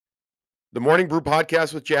The Morning Brew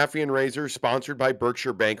podcast with Jaffe and Razor, sponsored by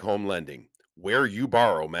Berkshire Bank Home Lending. Where you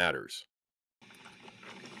borrow matters.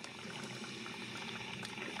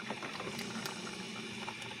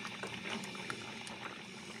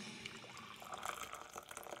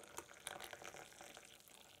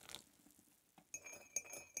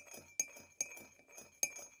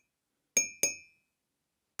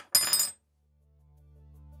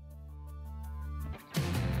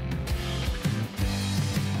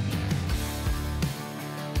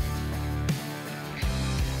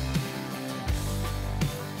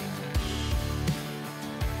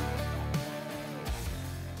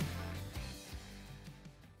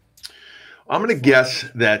 I'm going to guess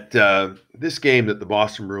that this game that the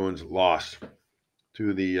Boston Bruins lost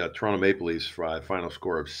to the Toronto Maple Leafs for a final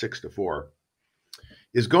score of 6-4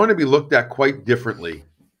 is going to be looked at quite differently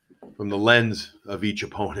from the lens of each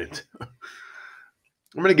opponent. I'm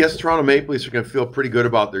going to guess Toronto Maple Leafs are going to feel pretty good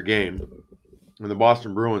about their game, and the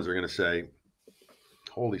Boston Bruins are going to say,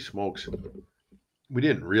 holy smokes, we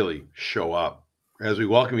didn't really show up. As we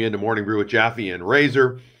welcome you into Morning Brew with Jaffe and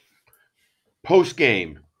Razor,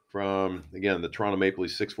 post-game from, again, the Toronto Maple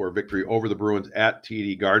Leafs 6-4 victory over the Bruins at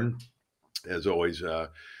TD Garden. As always,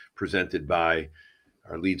 presented by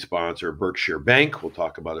our lead sponsor, Berkshire Bank. We'll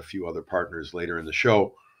talk about a few other partners later in the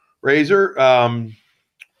show. Razor,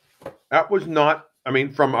 that was not,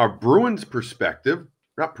 from our Bruins perspective,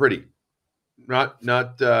 not pretty. Not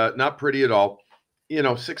pretty at all.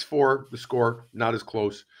 6-4, the score, not as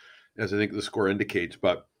close as I think the score indicates,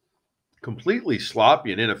 but completely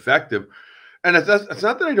sloppy and ineffective. And it's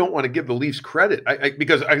not that I don't want to give the Leafs credit,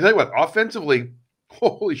 because I tell you what, offensively,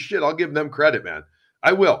 holy shit, I'll give them credit, man.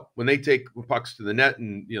 I will when they take pucks to the net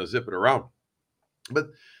and zip it around. But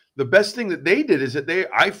the best thing that they did is that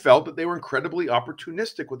I felt that they were incredibly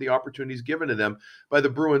opportunistic with the opportunities given to them by the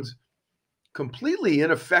Bruins' completely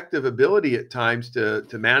ineffective ability at times to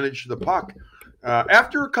manage the puck.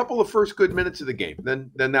 After a couple of first good minutes of the game,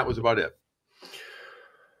 then that was about it.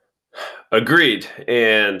 Agreed.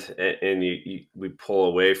 And we pull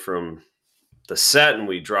away from the set and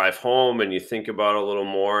we drive home and you think about it a little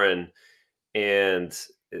more.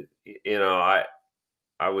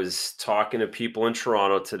 I was talking to people in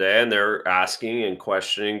Toronto today and they're asking and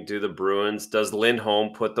questioning, does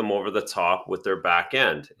Lindholm put them over the top with their back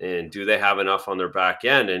end? And do they have enough on their back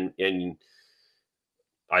end? And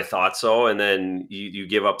I thought so. And then you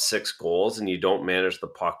give up 6 goals and you don't manage the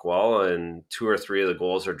puck well. And 2 or 3 of the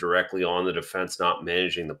goals are directly on the defense not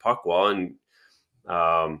managing the puck well. And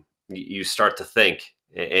you start to think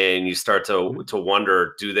and you start to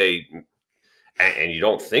wonder, do they, and you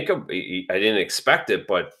don't think of, I didn't expect it,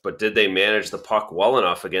 but did they manage the puck well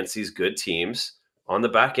enough against these good teams on the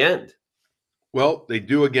back end? Well, they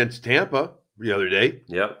do against Tampa the other day.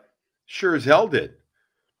 Yep. Sure as hell did.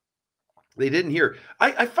 They didn't hear.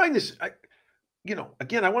 I find this,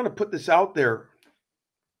 again, I want to put this out there.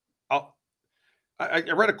 I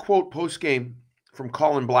read a quote post-game from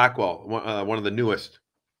Colin Blackwell, one of the newest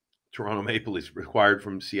Toronto Maple Leafs, acquired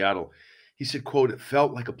from Seattle. He said, quote, "It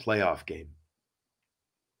felt like a playoff game."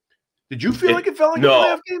 Did you feel like it felt like a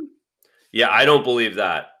playoff game? Yeah, I don't believe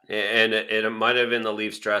that. And it might have in the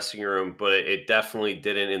Leafs dressing room, but it definitely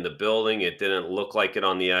didn't in the building. It didn't look like it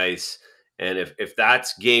on the ice. And if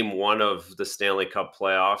that's game 1 of the Stanley Cup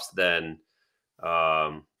playoffs, then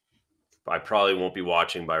I probably won't be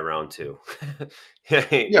watching by round 2.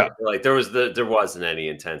 Yeah, like there wasn't any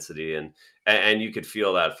intensity, and you could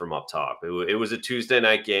feel that from up top. It was a Tuesday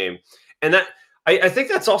night game, and that I think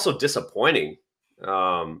that's also disappointing.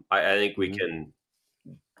 I think we can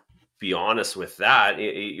be honest with that.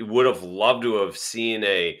 You would have loved to have seen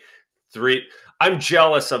a 3. I'm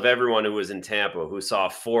jealous of everyone who was in Tampa who saw a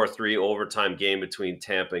 4-3 overtime game between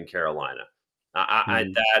Tampa and Carolina.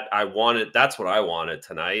 That's what I wanted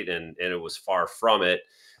tonight, and it was far from it.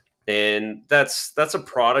 And that's a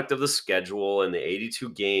product of the schedule and the 82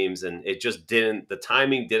 games, and it just the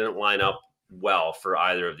timing didn't line up well for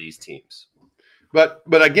either of these teams. But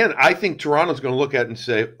again, I think Toronto's going to look at it and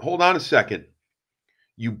say, hold on a second,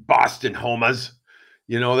 you Boston homers.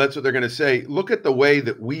 That's what they're going to say. Look at the way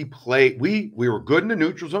that we play. We were good in the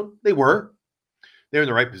neutral zone. They were in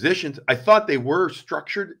the right positions. I thought they were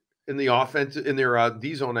structured in the offense, in their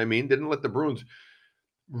D zone. Didn't let the Bruins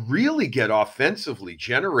really get offensively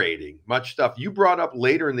generating much stuff. You brought up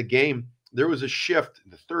later in the game, there was a shift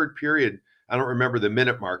in the third period. I don't remember the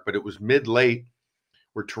minute mark, but it was mid-late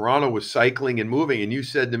where Toronto was cycling and moving. And you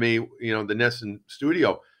said to me, the Nesson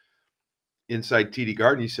studio, inside TD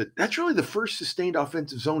Garden, he said, that's really the first sustained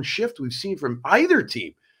offensive zone shift we've seen from either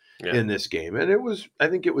team in this game. And I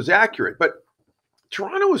think it was accurate. But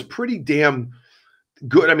Toronto was pretty damn,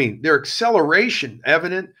 good. I mean, their acceleration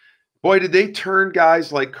evident. Boy, did they turn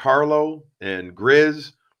guys like Carlo and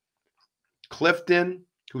Grizz, Clifton,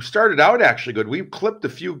 who started out actually good. We clipped a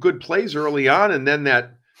few good plays early on, and then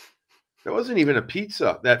that wasn't even a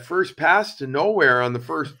pizza. That first pass to nowhere on the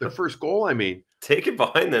first goal. I mean, take it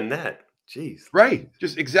behind the net. Jeez. Right.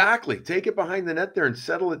 Just exactly. Take it behind the net there and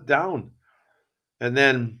settle it down. And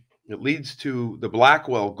then it leads to the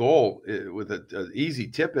Blackwell goal with an easy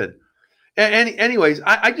tip in. And anyways,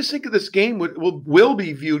 I just think of this game will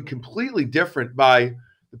be viewed completely different by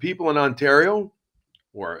the people in Ontario,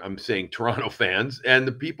 or I'm saying Toronto fans, and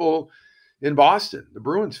the people in Boston, the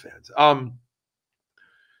Bruins fans.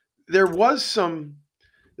 There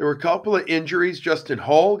were a couple of injuries. Justin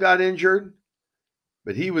Hull got injured,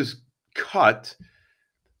 but he was cut.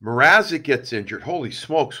 Mrazek gets injured. Holy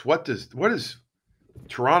smokes! What does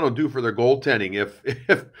Toronto do for their goaltending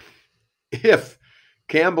if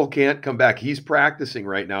Campbell can't come back? He's practicing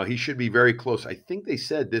right now. He should be very close. I think they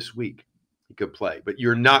said this week he could play, but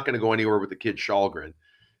you're not going to go anywhere with the kid Shalgren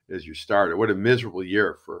as your starter. What a miserable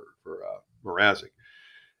year for Mrazek.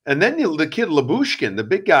 And then the kid Lyubushkin, the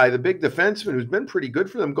big guy, the big defenseman who's been pretty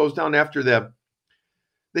good for them, goes down after the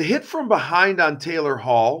hit from behind on Taylor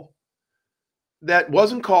Hall. That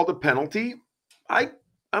wasn't called a penalty. I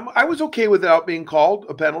was okay with it out being called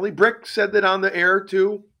a penalty. Brick said that on the air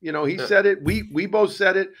too. You know, he said it. We both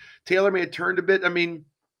said it. Taylor may have turned a bit. I mean,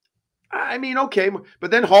 okay. But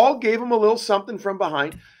then Hall gave him a little something from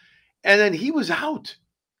behind, and then he was out.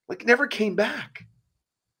 Like, never came back.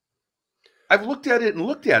 I've looked at it and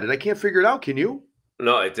looked at it. I can't figure it out. Can you?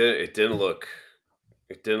 No, it didn't look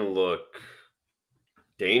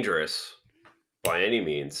dangerous by any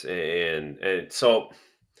means, and so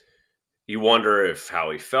you wonder if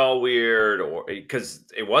Howie felt weird, or because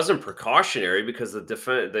it wasn't precautionary, because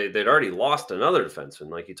they'd already lost another defenseman,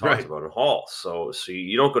 like he talks about in Hall. So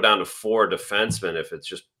you don't go down to 4 defensemen if it's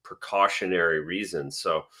just precautionary reasons.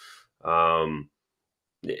 So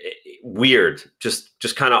weird,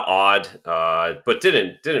 just kind of odd, but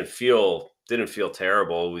didn't feel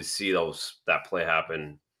terrible. We see that play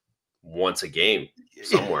happen once a game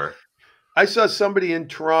somewhere. I saw somebody in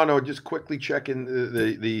Toronto just quickly checking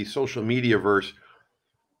the social media verse.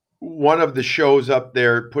 One of the shows up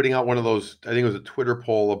there putting out one of those, I think it was a Twitter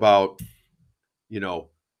poll about,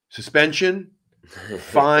 suspension,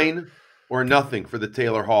 fine, or nothing for the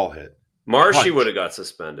Taylor Hall hit. Marshy would have got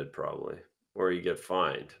suspended probably, or you get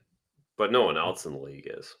fined, but no one else in the league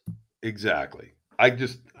is. Exactly. I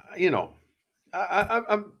just,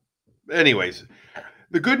 I'm. Anyways,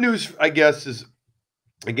 the good news, I guess, is,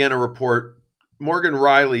 again, a report. Morgan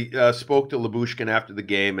Riley spoke to Lyubushkin after the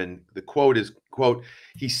game, and the quote is, quote,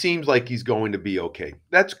 "He seems like he's going to be okay."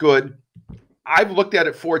 That's good. I've looked at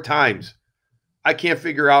it 4 times. I can't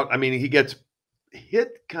figure out. I mean, he gets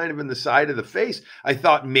hit kind of in the side of the face. I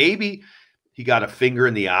thought maybe he got a finger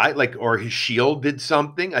in the eye, or his shield did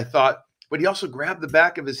something. I thought, but he also grabbed the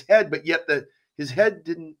back of his head, but yet his head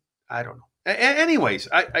didn't. I don't know. Anyways,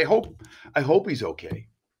 I hope he's okay.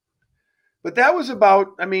 But that was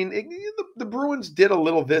about, the Bruins did a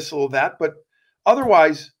little this, a little that, but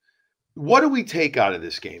otherwise, what do we take out of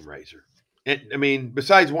this game, Razor?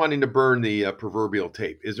 Besides wanting to burn the proverbial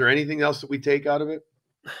tape, is there anything else that we take out of it?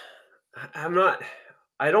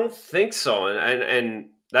 I don't think so. And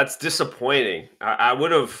that's disappointing. I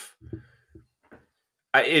would have,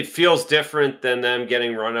 it feels different than them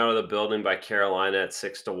getting run out of the building by Carolina at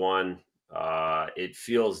 6-1. It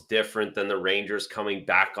feels different than the Rangers coming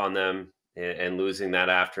back on them and losing that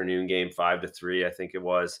afternoon game 5-3, I think it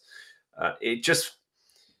was. It just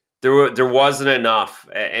there wasn't enough,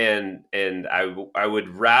 and I would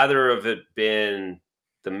rather have it been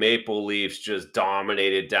the Maple Leafs just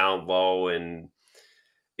dominated down low, and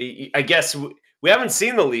I guess we haven't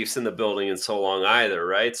seen the Leafs in the building in so long either,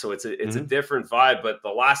 right? So it's a different vibe. But the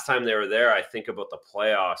last time they were there, I think about the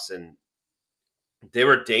playoffs, and they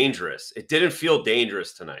were dangerous. It didn't feel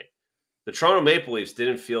dangerous tonight. The Toronto Maple Leafs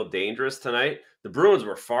didn't feel dangerous tonight. The Bruins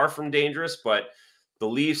were far from dangerous, but the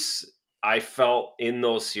Leafs, I felt in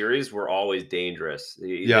those series, were always dangerous.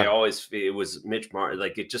 They always, it was Mitch Marner.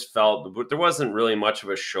 Like, it just felt, there wasn't really much of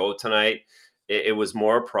a show tonight. It was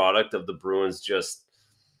more a product of the Bruins just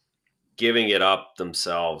giving it up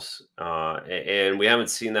themselves. And we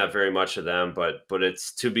haven't seen that very much of them, but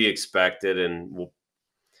it's to be expected. And we'll,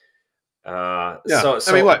 so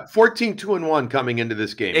 14-2-1 coming into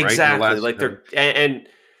this game, exactly, right? Like and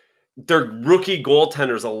their rookie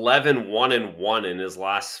goaltender's 11-1-1 in his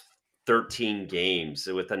last 13 games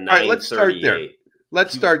with a 938. All right,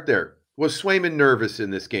 let's start there. Was Swayman nervous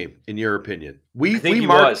in this game, in your opinion? I think he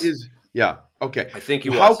was. Yeah, okay. I think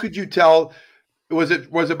he was. How could you tell? Was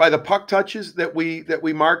it by the puck touches that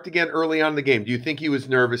we marked again early on in the game? Do you think he was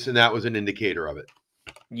nervous and that was an indicator of it?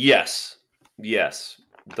 Yes. Yes.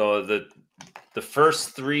 The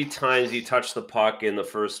first 3 times he touched the puck in the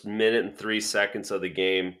first minute and 3 seconds of the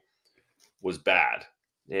game was bad.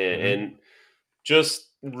 And just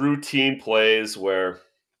routine plays where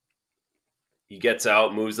he gets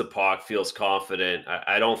out, moves the puck, feels confident.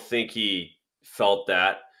 I don't think he felt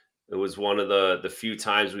that. It was one of the few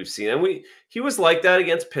times we've seen, and he was like that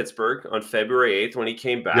against Pittsburgh on February 8th when he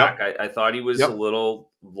came back. Yep. I thought he was a Yep.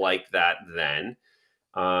 little like that then.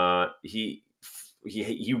 He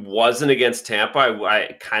wasn't against Tampa.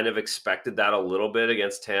 I kind of expected that a little bit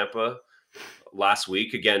against Tampa last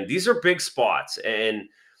week. Again, these are big spots, and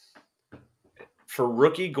for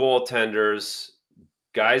rookie goaltenders,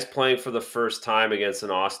 guys playing for the first time against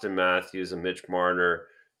an Austin Matthews and Mitch Marner,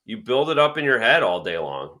 you build it up in your head all day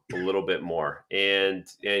long a little bit more. And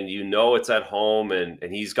you know it's at home, and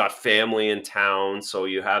he's got family in town, so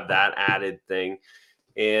you have that added thing.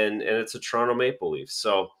 And it's a Toronto Maple Leafs.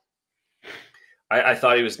 So I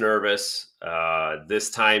thought he was nervous. This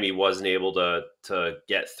time he wasn't able to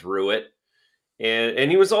get through it.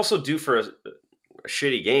 And he was also due for a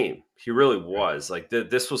shitty game. He really was. Like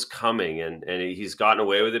this was coming, and he's gotten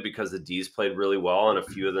away with it because the D's played really well on a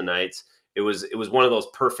few of the nights. It was one of those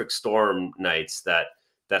perfect storm nights that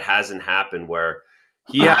hasn't happened, where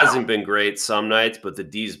he hasn't been great some nights, but the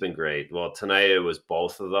D's been great. Well, tonight it was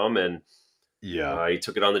both of them, and he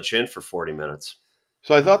took it on the chin for 40 minutes.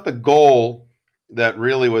 So I thought the goal that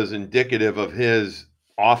really was indicative of his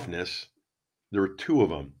offness, there were 2 of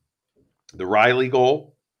them. The Riley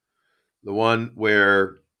goal, the one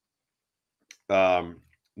where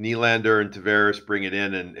Nylander and Tavares bring it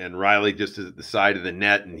in, and Riley just is at the side of the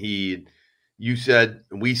net, and we said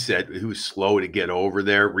he was slow to get over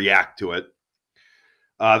there, react to it.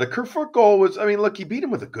 The Kerfoot goal was, I mean, look, he beat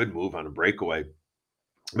him with a good move on a breakaway.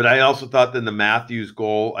 But I also thought then the Matthews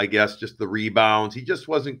goal, I guess, just the rebounds, he just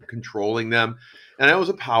wasn't controlling them. And it was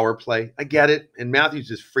a power play. I get it. And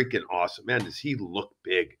Matthews is freaking awesome. Man, does he look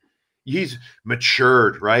big. He's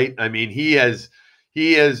matured, right? I mean, he is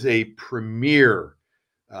a premier.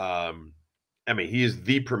 I mean, he is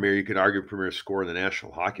the premier. You could argue premier scorer in the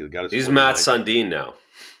National Hockey League. He's Matt Sundin now.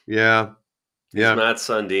 Yeah, he's Matt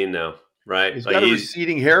Sundin now, right? He's got a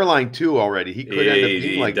receding hairline too already. He could end up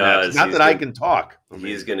being like that. Not that I can talk.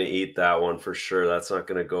 He's going to eat that one for sure. That's not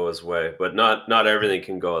going to go his way. But not everything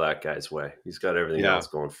can go that guy's way. He's got everything else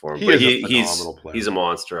going for him. He's a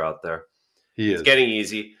monster out there. It's getting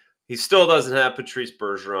easy. He still doesn't have Patrice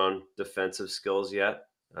Bergeron defensive skills yet.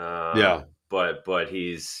 But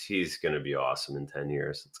he's going to be awesome in 10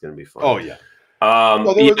 years. It's going to be fun. Oh yeah.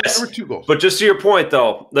 There were 2 goals. But just to your point,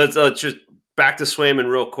 though, let's just back to Swayman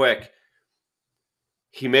real quick.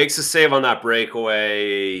 He makes a save on that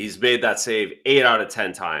breakaway. He's made that save 8 out of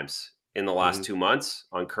 10 times in the last 2 months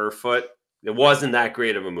on Kerfoot. It wasn't that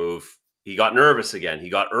great of a move. He got nervous again. He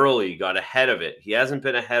got early. He got ahead of it. He hasn't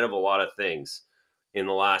been ahead of a lot of things in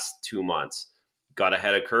the last 2 months. Got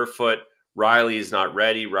ahead of Kerfoot. Riley is not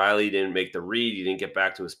ready. Riley didn't make the read. He didn't get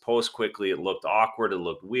back to his post quickly. It looked awkward. It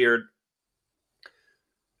looked weird.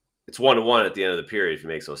 It's 1-1 at the end of the period if he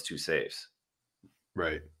makes those 2 saves.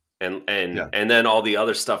 Right. And then all the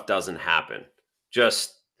other stuff doesn't happen.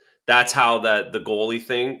 Just that's how the goalie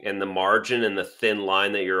thing and the margin and the thin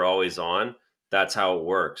line that you're always on, that's how it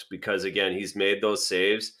works. Because again, he's made those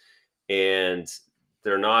saves, and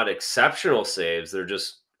they're not exceptional saves. They're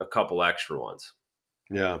just a couple extra ones.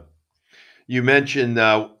 Yeah. You mentioned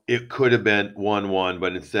it could have been 1-1,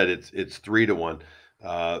 but instead it's 3-1.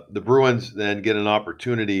 The Bruins then get an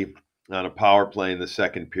opportunity on a power play in the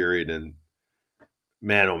second period, and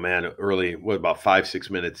man, oh man, early, about 5-6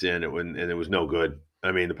 minutes in, it was no good.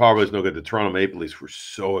 I mean, the power play was no good. The Toronto Maple Leafs were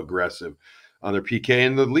so aggressive on their PK,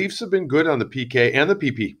 and the Leafs have been good on the PK and the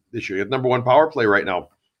PP this year. You have number 1 power play right now.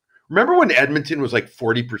 Remember when Edmonton was like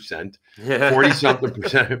 40%, 40-something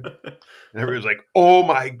percent? And everybody was like, oh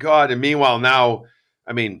my God. And meanwhile now,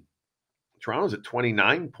 I mean, Toronto's at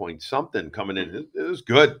 29 point something coming in. It was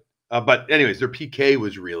good. But anyways, their PK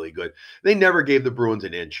was really good. They never gave the Bruins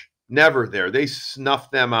an inch. Never there. They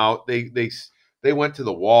snuffed them out. They went to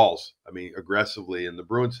the walls, I mean, aggressively. And the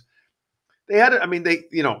Bruins, they had, I mean, they,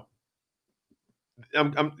 they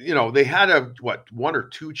had 1 or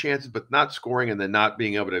 2 chances, but not scoring and then not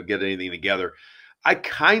being able to get anything together. I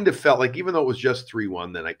kind of felt like, even though it was just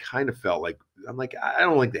 3-1, then I kind of felt like, I'm like, I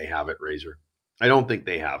don't think they have it, Razor. I don't think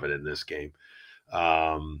they have it in this game.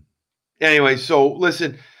 Anyway, so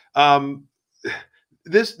listen,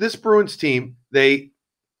 this Bruins team,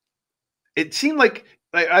 it seemed like,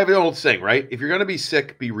 I have an old saying, right? If you're going to be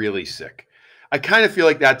sick, be really sick. I kind of feel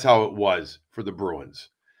like that's how it was for the Bruins.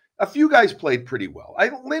 A few guys played pretty well.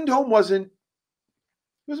 Lindholm wasn't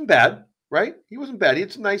bad, right? He wasn't bad. He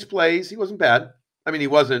had some nice plays. He wasn't bad. I mean, he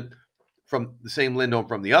wasn't from the same Lindholm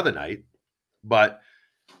from the other night, but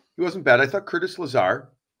he wasn't bad. I thought Curtis Lazar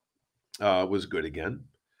was good again.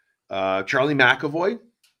 Charlie McAvoy,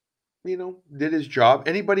 did his job.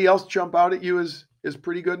 Anybody else jump out at you as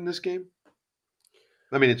pretty good in this game?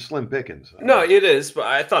 I mean, it's slim pickings. No, it is, but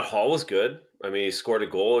I thought Hall was good. I mean, he scored a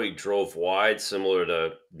goal. He drove wide, similar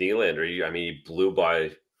to Nylander. He blew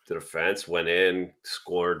by the defense, went in,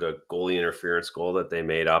 scored a goalie interference goal that they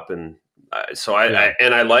made up, and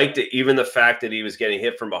I liked it. Even the fact that he was getting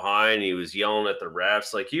hit from behind, he was yelling at the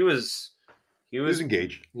refs, like he was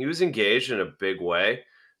engaged. He was engaged in a big way.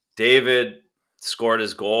 David scored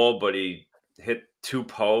his goal, but he hit 2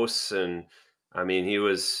 posts, and I mean, he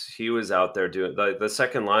was out there doing the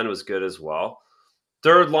second line was good as well.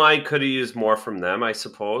 Third line could have used more from them, I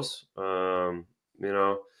suppose. That's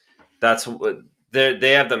what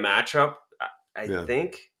they have the matchup. I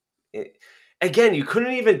think. Again, you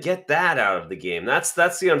couldn't even get that out of the game. That's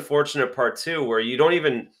the unfortunate part too, where you don't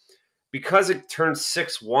even, because it turned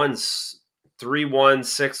 6-1, 3-1,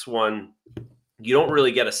 6-1. You don't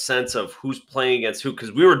really get a sense of who's playing against who,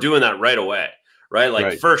 because we were doing that right away. Right?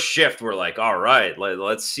 Like first shift, we're like, all right,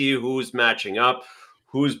 let's see who's matching up,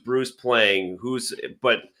 who's Bruce playing,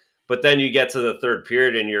 but then you get to the third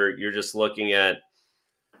period and you're just looking at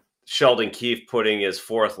Sheldon Keefe putting his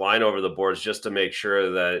fourth line over the boards just to make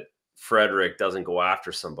sure that Frederick doesn't go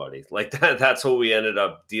after somebody. Like that's what we ended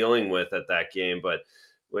up dealing with at that game. But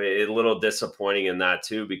a little disappointing in that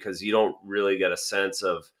too, because you don't really get a sense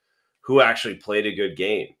of who actually played a good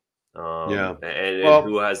game. And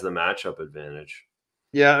who has the matchup advantage.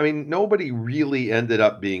 Yeah, I mean, nobody really ended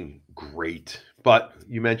up being great, but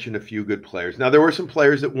you mentioned a few good players. Now, there were some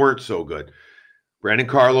players that weren't so good. Brandon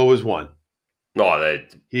Carlo was one. No,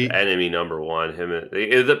 enemy number one.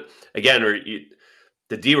 The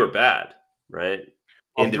D were bad, right?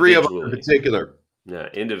 All three of them in particular. Yeah,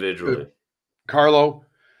 individually. Carlo,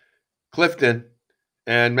 Clifton,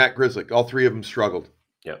 and Matt Grzelcyk, all three of them struggled.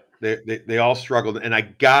 Yeah. They all struggled. And I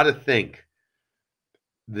got to think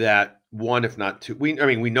that one, if not two, we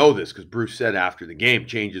know this because Bruce said after the game,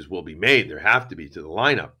 changes will be made. There have to be to the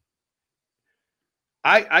lineup.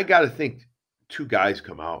 I got to think 2 guys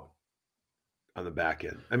come out on the back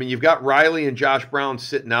end. I mean, you've got Riley and Josh Brown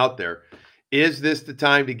sitting out there. Is this the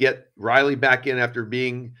time to get Riley back in after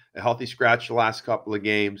being a healthy scratch the last couple of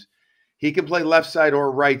games? He can play left side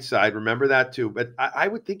or right side. Remember that too. But I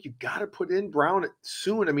would think you got to put in Brown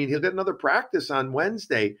soon. I mean, he'll get another practice on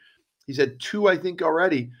Wednesday. He's had 2, I think,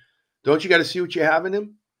 already. Don't you got to see what you have in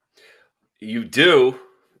him? You do.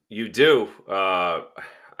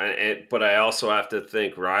 But I also have to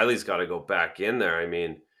think Riley's got to go back in there. I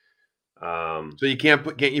mean, so can't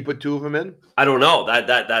you put 2 of them in? I don't know.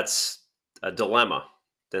 That's a dilemma.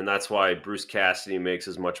 Then that's why Bruce Cassidy makes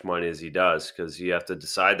as much money as he does, because you have to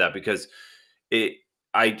decide that. Because my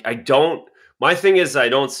thing is, I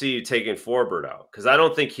don't see you taking Forbert out, because I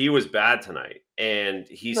don't think he was bad tonight, and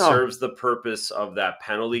he serves the purpose of that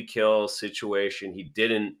penalty kill situation.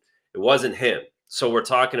 It wasn't him. So we're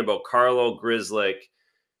talking about Carlo, Grzelcyk,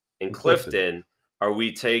 and Clifton. Are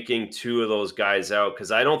we taking 2 of those guys out?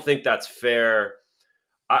 Because I don't think that's fair.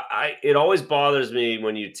 It always bothers me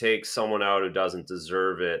when you take someone out who doesn't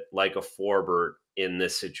deserve it, like a Forbert in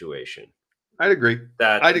this situation. I'd agree.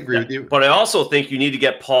 I'd agree with you. But I also think you need to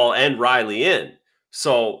get Paul and Riley in.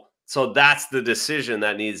 So that's the decision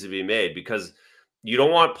that needs to be made, because you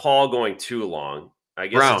don't want Paul going too long. I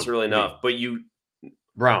guess that's really enough. But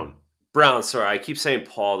Brown, sorry. I keep saying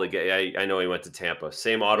Paul. I know he went to Tampa.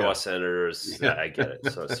 Same Ottawa Senators. Yeah. I get it.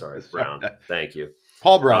 So sorry. Brown. Thank you.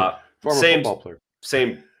 Paul Brown, former football player.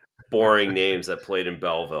 Same boring names that played in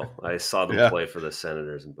Belleville. I saw them play for the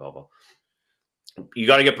Senators in Belleville. You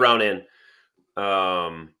got to get Brown in.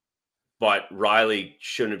 But Riley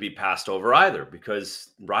shouldn't be passed over either,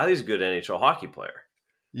 because Riley's a good NHL hockey player.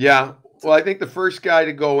 Yeah. Well, I think the first guy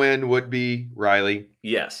to go in would be Riley.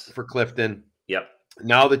 Yes. For Clifton. Yep.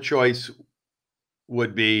 Now the choice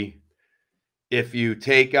would be, if you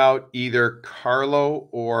take out either Carlo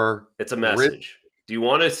or it's a message. Do you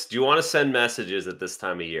want to send messages at this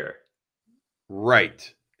time of year?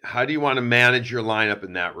 Right. How do you want to manage your lineup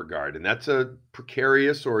in that regard? And that's a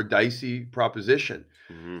precarious or a dicey proposition.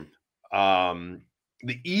 Mm-hmm.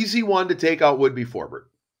 The easy one to take out would be Forbert.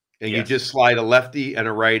 And you just slide a lefty and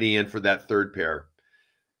a righty in for that third pair.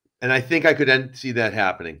 And I think I could see that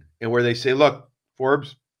happening. And where they say, look,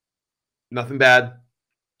 Forbes, nothing bad.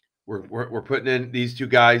 We're putting in these 2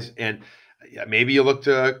 guys. And Yeah, maybe you look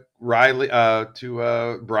to Riley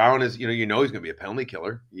Brown as he's going to be a penalty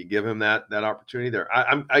killer. You give him that opportunity there.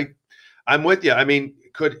 I'm with you. I mean,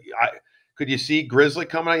 could you see Grizzly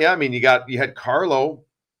coming out? Yeah, I mean, you had Carlo,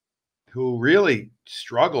 who really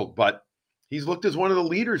struggled, but he's looked as one of the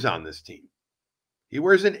leaders on this team. He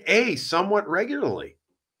wears an A somewhat regularly.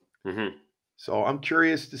 Mm-hmm. So I'm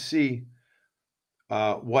curious to see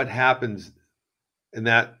what happens in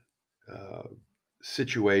that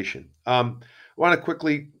situation. I want to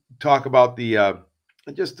quickly talk about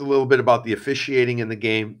just a little bit about the officiating in the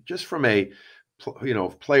game, just from a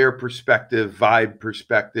player perspective, vibe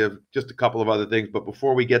perspective, just a couple of other things. But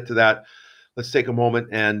before we get to that, let's take a moment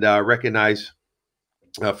and recognize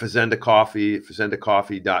Fazenda Coffee,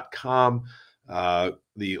 fazendacoffee.com,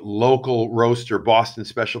 the local roaster, Boston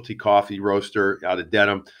Specialty Coffee Roaster out of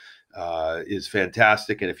Dedham. Is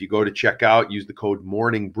fantastic. And if you go to check out, use the code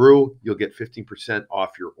Morning Brew, you'll get 15%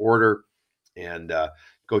 off your order. And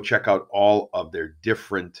go check out all of their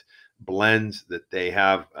different blends that they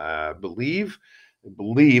have. I believe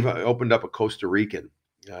I opened up a Costa Rican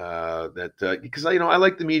because I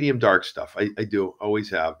like the medium dark stuff. I do, always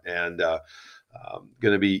have. And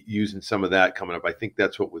going to be using some of that coming up. I think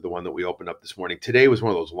that's the one that we opened up this morning. Today was one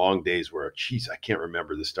of those long days where, geez, I can't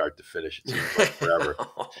remember the start to finish. It seems like forever.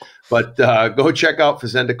 But go check out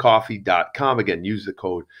fazendacoffee.com. Again, use the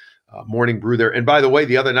code Morning Brew there. And by the way,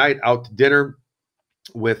 the other night out to dinner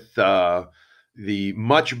with the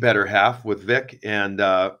much better half with Vic and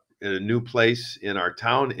in a new place in our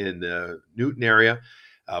town in the Newton area,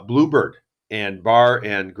 Bluebird and bar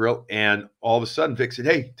and grill. And all of a sudden, Vic said,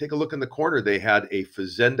 hey, take a look in the corner. They had a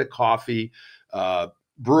Fazenda coffee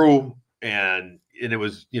brew, and it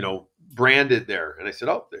was, branded there. And I said,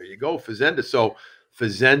 oh, there you go, Fazenda. So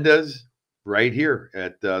Fazenda's right here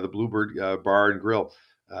at the Bluebird Bar and Grill.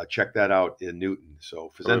 Check that out in Newton.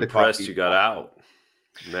 So Fazenda Coffee. You got out.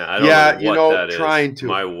 Man, I don't know what that is. Trying to.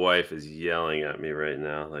 My wife is yelling at me right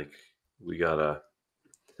now. Like, we gotta.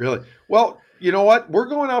 Really? Well, you know what? We're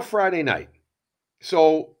going out Friday night.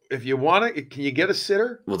 So if you want to, can you get a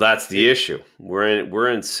sitter? Well, that's the issue.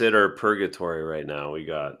 We're in sitter purgatory right now. We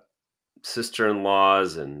got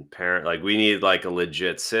sister-in-laws and parent. Like, we need like a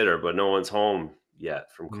legit sitter, but no one's home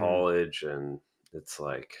yet from college, and it's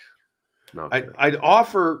like not good. I'd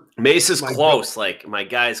offer. Mace is close. Like, my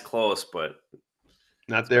guy's close, but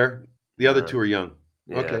not there. The other two are young.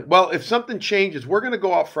 Yeah. Okay. Well, if something changes, we're going to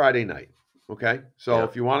go out Friday night. Okay. So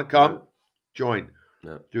if you want to come, join.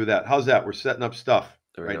 Yeah. Do that. How's that? We're setting up stuff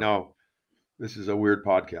right now. This is a weird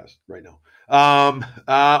podcast right now.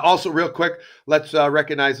 Also, real quick, let's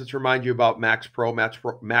remind you about Max Pro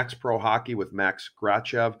Hockey with Max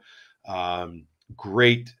Grachev.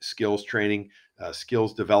 Great skills training,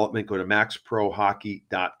 skills development. Go to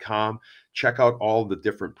maxprohockey.com. Check out all the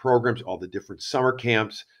different programs, all the different summer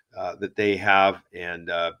camps that they have. And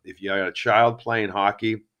if you got a child playing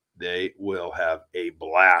hockey, they will have a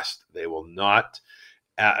blast. They will not.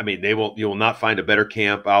 You will not find a better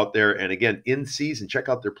camp out there. And again, in season, check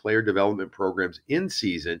out their player development programs in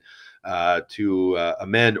season to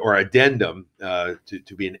amend or addendum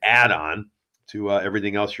to be an add-on to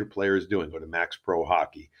everything else your player is doing. Go to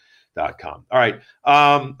maxprohockey.com. All right.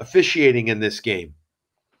 Officiating in this game.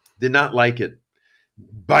 Did not like it.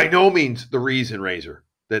 By no means the reason, Razor,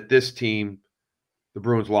 that this team, the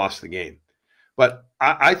Bruins, lost the game. But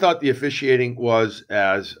I thought the officiating was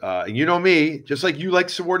and you know me, just like you like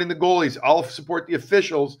supporting the goalies, I'll support the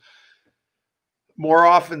officials more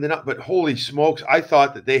often than not. But holy smokes, I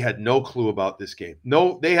thought that they had no clue about this game.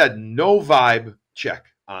 No, they had no vibe check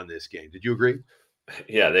on this game. Did you agree?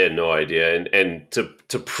 Yeah, they had no idea. And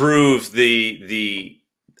to prove the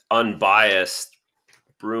unbiased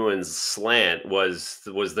Bruins slant was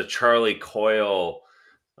the Charlie Coyle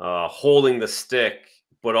holding the stick,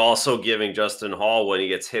 but also giving Justin Hall, when he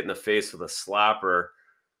gets hit in the face with a slapper,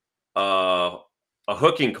 a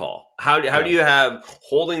hooking call. How do you have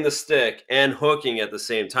holding the stick and hooking at the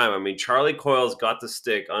same time? I mean, Charlie Coyle's got the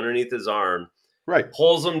stick underneath his arm, right?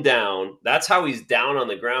 Pulls him down. That's how he's down on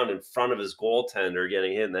the ground in front of his goaltender,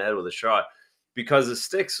 getting hit in the head with a shot, because the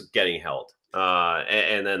stick's getting held.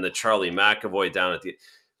 And then the Charlie McAvoy down at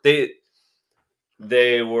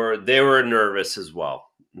they were nervous as well.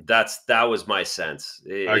 That was my sense.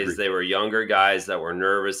 They were younger guys that were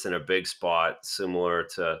nervous in a big spot, similar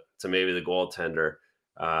to maybe the goaltender.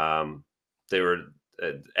 They were,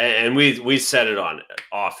 and we said it on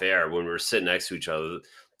off air when we were sitting next to each other.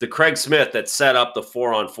 The Craig Smith that set up the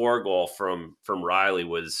 4-on-4 goal from Riley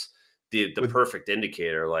was the perfect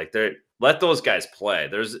indicator. Like, let those guys play.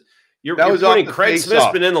 You're That was off putting the Craig Smith's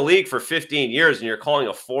face-off. been in the league for 15 years, and you're calling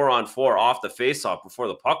a 4-on-4 off the faceoff before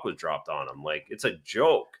the puck was dropped on him. Like, it's a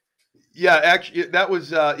joke. Yeah, actually, that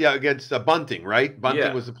was against Bunting, right? Bunting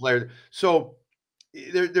Yeah. was the player. So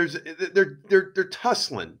they're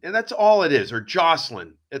tussling, and that's all it is, or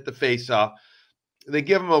jostling at the face-off. They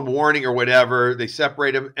give him a warning or whatever. They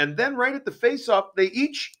separate him, and then right at the face-off, they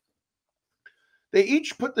each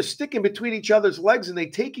put the stick in between each other's legs, and they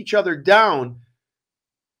take each other down.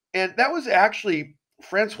 And that was actually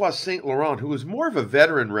Francois Saint Laurent, who was more of a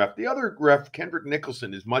veteran ref. The other ref, Kendrick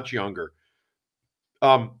Nicholson, is much younger.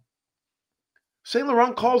 Saint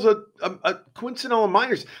Laurent calls a coincidental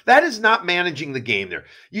minors. That is not managing the game there.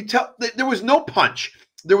 You tell there was no punch.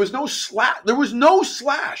 There was no slash. There was no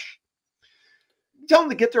slash. You tell them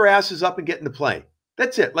to get their asses up and get into play.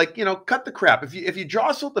 That's it. Like, cut the crap. If you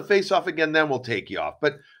jostle the face off again, then we'll take you off.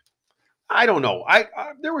 But I don't know.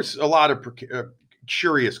 There was a lot of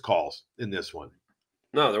curious calls in this one.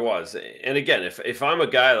 No, there was. And again, if I'm a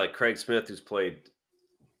guy like Craig Smith who's played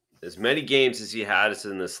as many games as he has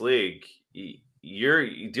in this league, you're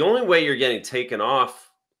the only way you're getting taken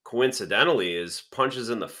off coincidentally is punches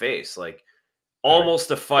in the face, like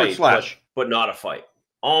almost a fight, but not a fight.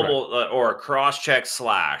 Almost or a cross check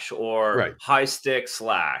slash or high stick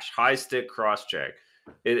slash, high stick cross check.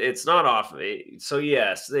 It's not off. So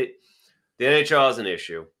yes, the NHL has an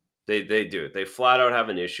issue. They do. They flat out have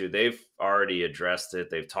an issue. They've already addressed it.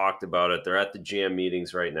 They've talked about it. They're at the GM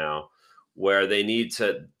meetings right now, where they need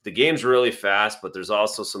to, the game's really fast, but there's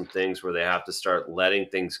also some things where they have to start letting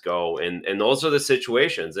things go. And those are the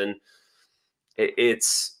situations. And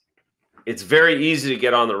it's very easy to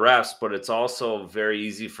get on the refs, but it's also very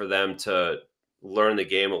easy for them to learn the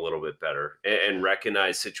game a little bit better and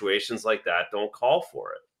recognize situations like that don't call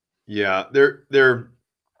for it. Yeah,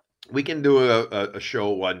 we can do a show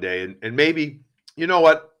one day, and maybe, you know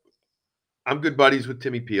what? I'm good buddies with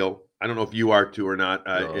Timmy Peel. I don't know if you are too or not.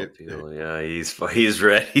 Peel, yeah, he's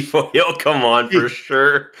ready for. He'll come on for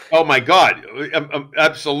sure. Oh my God,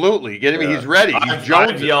 absolutely! Me? He's ready.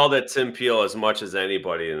 I've yelled at Tim Peel as much as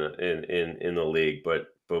anybody in the league, but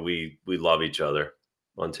we love each other,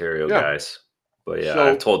 Ontario guys. But yeah,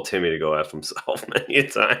 I've told Timmy to go F himself many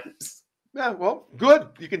times. Yeah, well, good.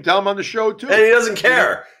 You can tell him on the show too. And he doesn't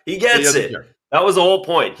care. He gets it. That was the whole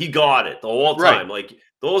point. He got it the whole time. Like,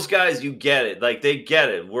 those guys, you get it. Like, they get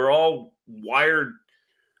it. We're all wired.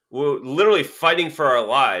 We're literally fighting for our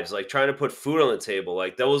lives, like trying to put food on the table.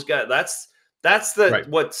 Like, those guys, that's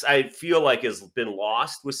what I feel like has been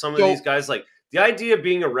lost with some of these guys. Like, the idea of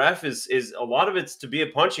being a ref is a lot of it's to be a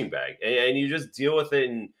punching bag, and you just deal with it,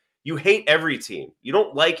 and you hate every team. You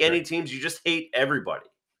don't like any teams. You just hate everybody.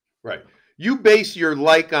 Right. You base your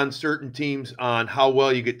like on certain teams on how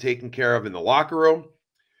well you get taken care of in the locker room,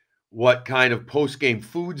 what kind of post-game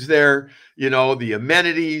food's there, the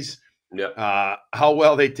amenities, how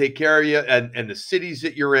well they take care of you, and the cities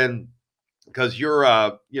that you're in, because you're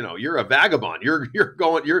a vagabond.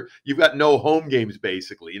 You've got no home games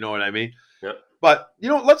basically. You know what I mean? Yeah. But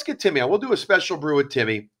let's get Timmy on. We'll do a special brew with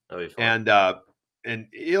Timmy, that'll be fun. And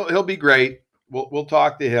he'll be great. We'll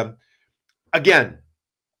talk to him again.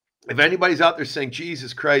 If anybody's out there saying,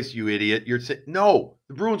 Jesus Christ, you idiot, you're saying, no,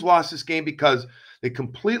 the Bruins lost this game because they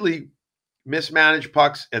completely mismanaged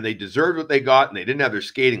pucks and they deserved what they got and they didn't have their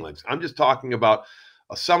skating legs. I'm just talking about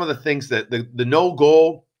some of the things that the no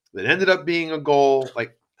goal that ended up being a goal.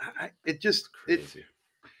 Like, it didn't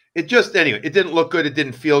look good. It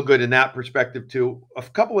didn't feel good in that perspective too. A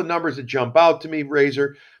couple of numbers that jump out to me,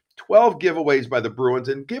 Razor, 12 giveaways by the Bruins,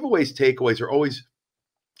 and giveaways, takeaways are always,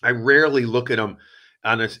 I rarely look at them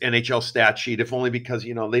on this NHL stat sheet, if only because,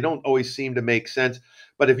 they don't always seem to make sense.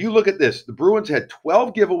 But if you look at this, the Bruins had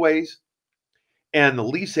 12 giveaways and the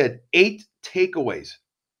Leafs had 8 takeaways.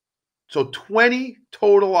 So 20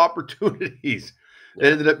 total opportunities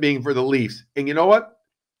that ended up being for the Leafs. And you know what?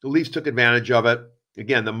 The Leafs took advantage of it.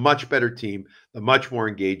 Again, the much better team, the much more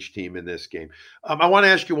engaged team in this game. I want to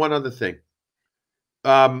ask you one other thing.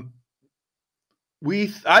 I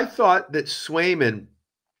thought that Swayman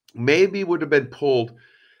maybe would have been pulled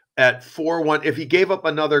at 4-1 if he gave up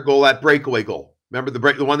another goal, that breakaway goal. Remember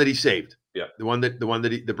the one that he saved? Yeah.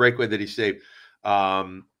 The breakaway that he saved.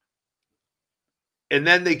 And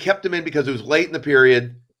then they kept him in because it was late in the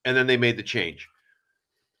period, and then they made the change.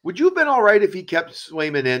 Would you have been all right if he kept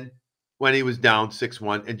Swayman in when he was down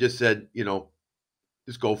 6-1 and just said,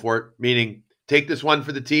 just go for it? Meaning, take this one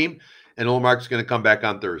for the team, and Ullmark's going to come back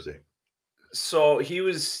on Thursday. So he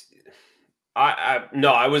was...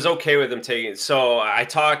 I was okay with him taking it. So I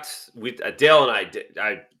talked with Dale and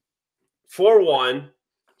I 4-1,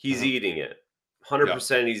 he's eating it.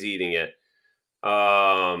 100% he's eating it.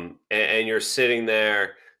 and you're sitting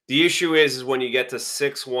there. The issue is when you get to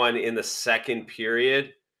 6-1 in the second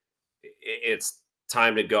period, it's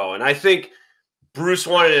time to go. And I think Bruce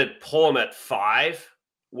wanted to pull him at 5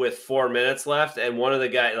 with 4 minutes left. And one of the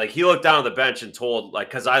guys, like, he looked down at the bench and told, like,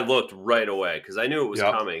 because I looked right away because I knew it was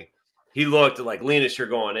Yep. coming. He looked like, Linus, you're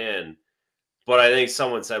going in. But I think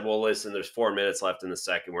someone said, well, listen, there's 4 minutes left in the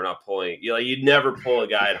second. We're not pulling. You'd never pull a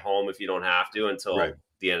guy at home if you don't have to until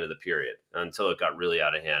the end of the period, until it got really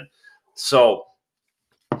out of hand. So,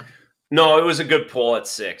 no, it was a good pull at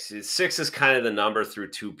 6. 6 is kind of the number through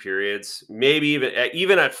 2 periods. Maybe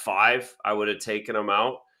even at 5, I would have taken him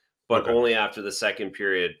out, but only after the second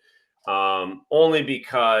period. Only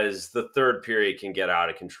because the third period can get out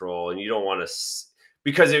of control, and you don't want to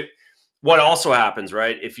because what also happens,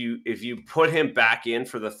 right? If you put him back in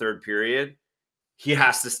for the third period, he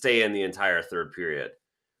has to stay in the entire third period.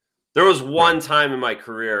 There was one time in my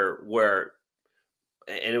career where,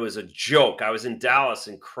 and it was a joke. I was in Dallas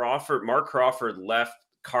and Mark Crawford left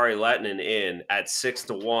Kari Lehtinen in at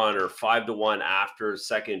 6-1 or 5-1 after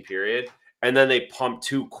second period. And then they pumped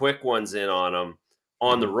 2 quick ones in on him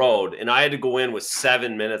on the road. And I had to go in with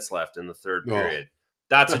 7 minutes left in the third period.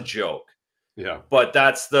 That's a joke. Yeah. But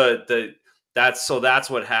that's that's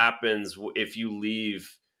what happens if you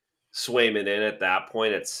leave Swayman in at that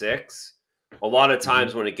point at 6. A lot of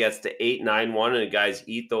times when it gets to 8-9-1 and the guys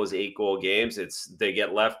eat those 8-goal games, they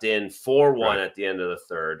get left in 4-1 at the end of the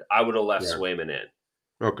third. I would have left Swayman in.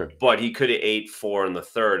 Okay. But he could have 8-4 in the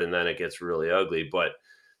third, and then it gets really ugly. But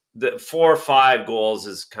the 4 or 5 goals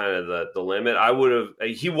is kind of the limit.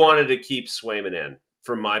 He wanted to keep Swayman in.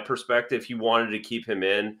 From my perspective, he wanted to keep him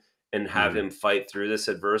in and have him fight through this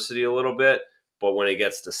adversity a little bit. But when it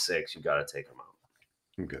gets to 6, you got to take him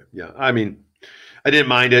out. Okay. Yeah. I mean, I didn't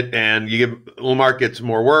mind it. And you give Lamar gets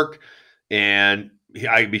more work, and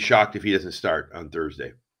I'd be shocked if he doesn't start on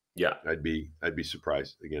Thursday. Yeah. I'd be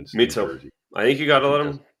surprised against Me too. Jersey. I think you got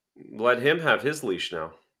to let him have his leash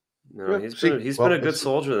now. No, he's been a good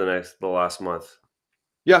soldier the last month.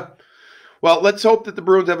 Yeah. Well, let's hope that the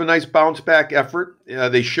Bruins have a nice bounce back effort.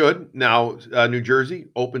 They should. Now, New Jersey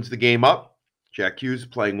opens the game up. Jack Hughes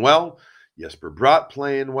playing well. Jesper Bratt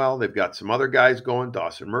playing well. They've got some other guys going,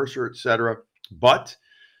 Dawson Mercer, etc. But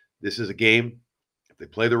this is a game, if they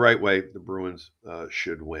play the right way, the Bruins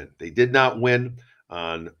should win. They did not win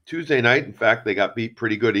on Tuesday night. In fact, they got beat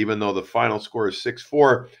pretty good, even though the final score is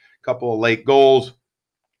 6-4. A couple of late goals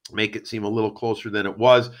make it seem a little closer than it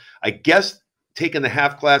was. I guess taking the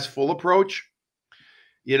half-glass full approach,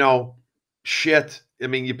 shit. I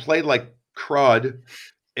mean, you played like crud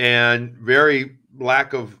and very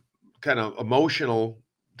lack of kind of emotional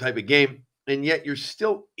type of game, and yet you're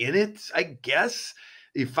still in it, I guess.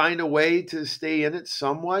 You find a way to stay in it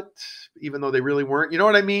somewhat, even though they really weren't. You know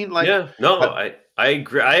what I mean? Like, yeah, no, I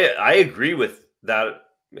agree. I agree with that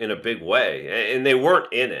in a big way. And they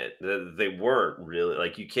weren't in it. They weren't really,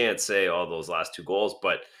 like, you can't say all those last 2 goals,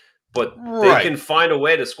 but they can find a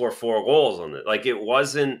way to score 4 goals on it. Like, it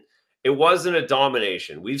wasn't a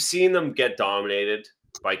domination. We've seen them get dominated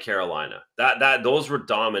by Carolina. Those were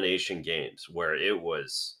domination games where it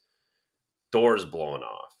was doors blowing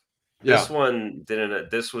off. Yeah. This one didn't.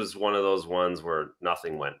 This was one of those ones where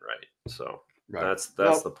nothing went right. So that's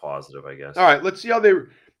the positive, I guess. All right, let's see how they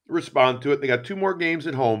respond to it. They got 2 more games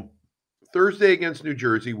at home. Thursday against New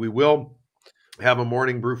Jersey. We will have a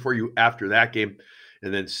morning brew for you after that game.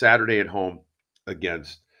 And then Saturday at home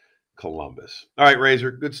against Columbus. All right, Razor,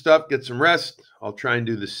 good stuff. Get some rest. I'll try and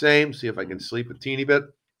do the same, see if I can sleep a teeny bit.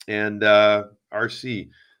 And RC,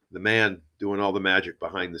 the man doing all the magic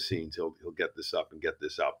behind the scenes, he'll get this up and get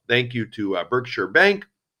this out. Thank you to Berkshire Bank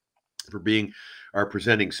for being our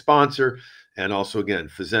presenting sponsor. And also, again,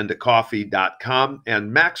 FazendaCoffee.com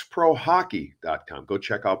and MaxProHockey.com. Go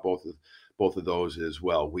check out both of those as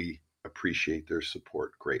well. We appreciate their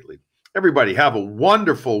support greatly. Everybody, have a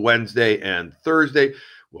wonderful Wednesday and Thursday.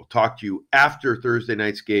 We'll talk to you after Thursday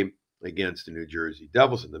night's game against the New Jersey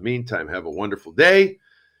Devils. In the meantime, have a wonderful day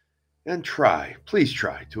and please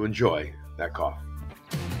try to enjoy that coffee.